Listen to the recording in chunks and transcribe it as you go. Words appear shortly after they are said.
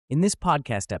In this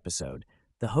podcast episode,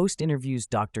 the host interviews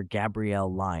Dr.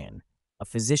 Gabrielle Lyon, a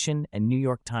physician and New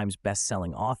York Times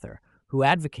best-selling author who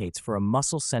advocates for a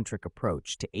muscle-centric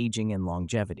approach to aging and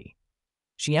longevity.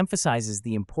 She emphasizes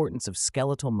the importance of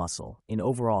skeletal muscle in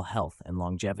overall health and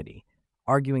longevity,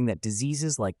 arguing that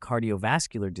diseases like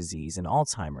cardiovascular disease and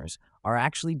Alzheimer's are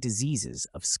actually diseases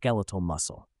of skeletal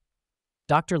muscle.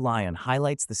 Dr. Lyon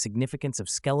highlights the significance of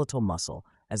skeletal muscle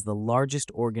as the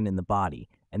largest organ in the body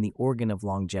and the organ of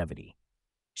longevity.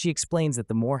 She explains that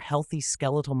the more healthy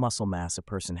skeletal muscle mass a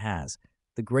person has,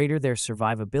 the greater their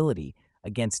survivability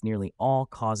against nearly all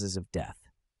causes of death.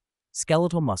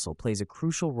 Skeletal muscle plays a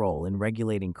crucial role in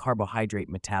regulating carbohydrate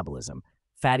metabolism,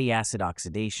 fatty acid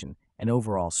oxidation, and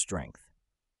overall strength.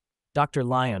 Dr.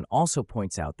 Lyon also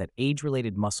points out that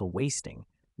age-related muscle wasting,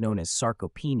 known as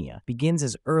sarcopenia, begins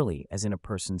as early as in a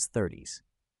person's 30s.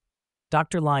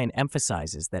 Dr. Lyon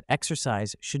emphasizes that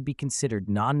exercise should be considered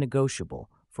non-negotiable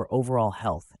for overall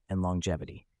health and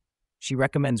longevity. She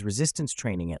recommends resistance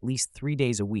training at least 3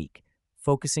 days a week,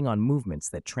 focusing on movements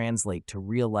that translate to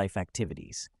real-life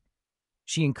activities.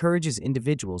 She encourages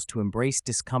individuals to embrace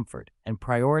discomfort and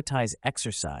prioritize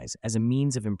exercise as a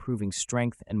means of improving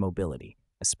strength and mobility,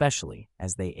 especially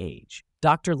as they age.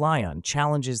 Dr. Lyon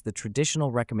challenges the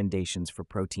traditional recommendations for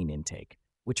protein intake,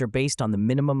 which are based on the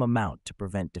minimum amount to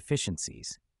prevent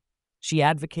deficiencies. She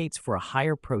advocates for a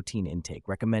higher protein intake,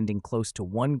 recommending close to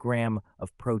 1 gram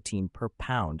of protein per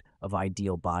pound of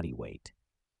ideal body weight.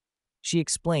 She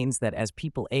explains that as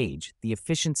people age, the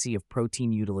efficiency of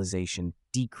protein utilization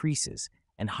decreases,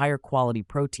 and higher quality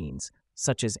proteins,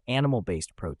 such as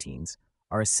animal-based proteins,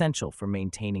 are essential for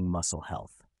maintaining muscle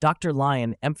health. Dr.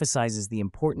 Lyon emphasizes the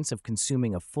importance of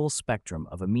consuming a full spectrum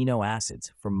of amino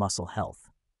acids for muscle health.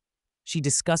 She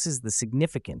discusses the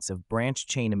significance of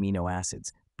branched-chain amino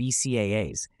acids,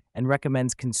 BCAAs, and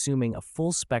recommends consuming a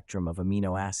full spectrum of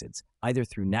amino acids, either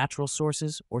through natural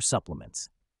sources or supplements.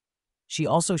 She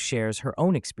also shares her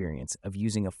own experience of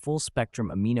using a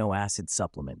full-spectrum amino acid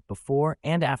supplement before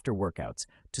and after workouts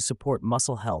to support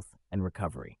muscle health and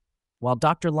recovery. While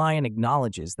Dr. Lyon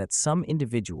acknowledges that some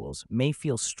individuals may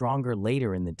feel stronger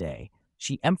later in the day,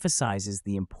 she emphasizes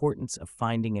the importance of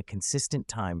finding a consistent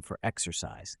time for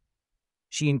exercise.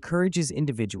 She encourages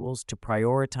individuals to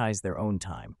prioritize their own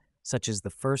time, such as the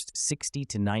first 60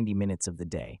 to 90 minutes of the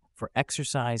day, for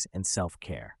exercise and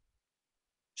self-care.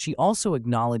 She also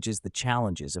acknowledges the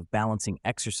challenges of balancing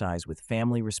exercise with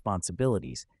family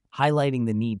responsibilities, highlighting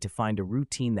the need to find a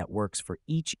routine that works for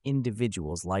each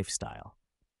individual's lifestyle.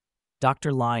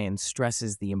 Dr. Lyon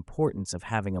stresses the importance of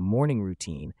having a morning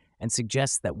routine and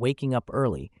suggests that waking up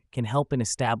early can help in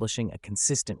establishing a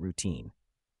consistent routine.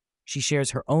 She shares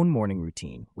her own morning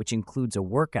routine, which includes a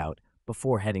workout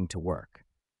before heading to work.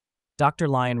 Dr.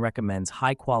 Lyon recommends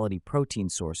high-quality protein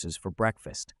sources for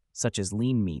breakfast, such as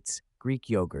lean meats, Greek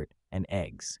yogurt, and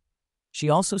eggs. She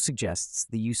also suggests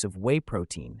the use of whey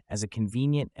protein as a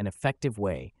convenient and effective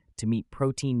way to meet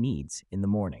protein needs in the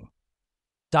morning.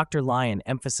 Dr. Lyon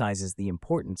emphasizes the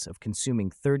importance of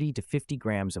consuming 30 to 50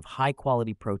 grams of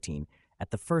high-quality protein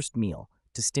at the first meal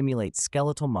to stimulate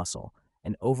skeletal muscle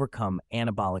and overcome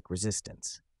anabolic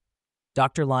resistance.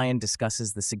 Dr. Lyon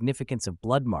discusses the significance of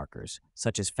blood markers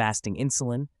such as fasting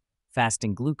insulin,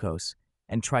 fasting glucose,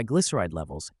 and triglyceride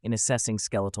levels in assessing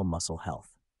skeletal muscle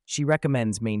health. She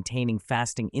recommends maintaining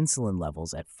fasting insulin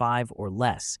levels at 5 or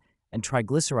less and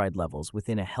triglyceride levels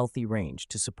within a healthy range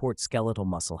to support skeletal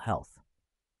muscle health.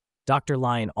 Dr.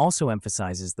 Lyon also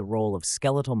emphasizes the role of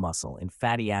skeletal muscle in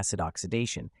fatty acid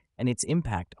oxidation and its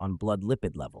impact on blood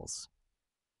lipid levels.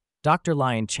 Dr.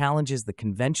 Lyon challenges the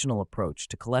conventional approach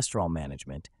to cholesterol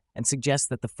management and suggests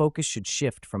that the focus should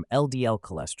shift from LDL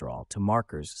cholesterol to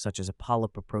markers such as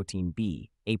apolipoprotein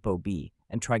B, ApoB,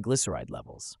 and triglyceride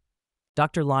levels.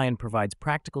 Dr. Lyon provides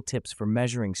practical tips for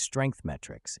measuring strength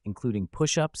metrics, including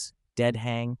push-ups, dead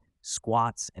hang,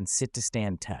 squats, and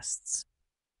sit-to-stand tests.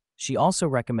 She also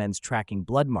recommends tracking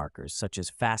blood markers such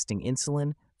as fasting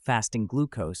insulin, fasting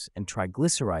glucose, and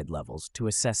triglyceride levels to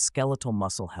assess skeletal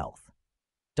muscle health.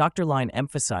 Dr. Lyon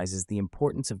emphasizes the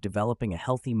importance of developing a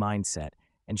healthy mindset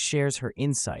and shares her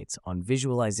insights on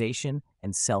visualization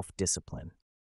and self-discipline.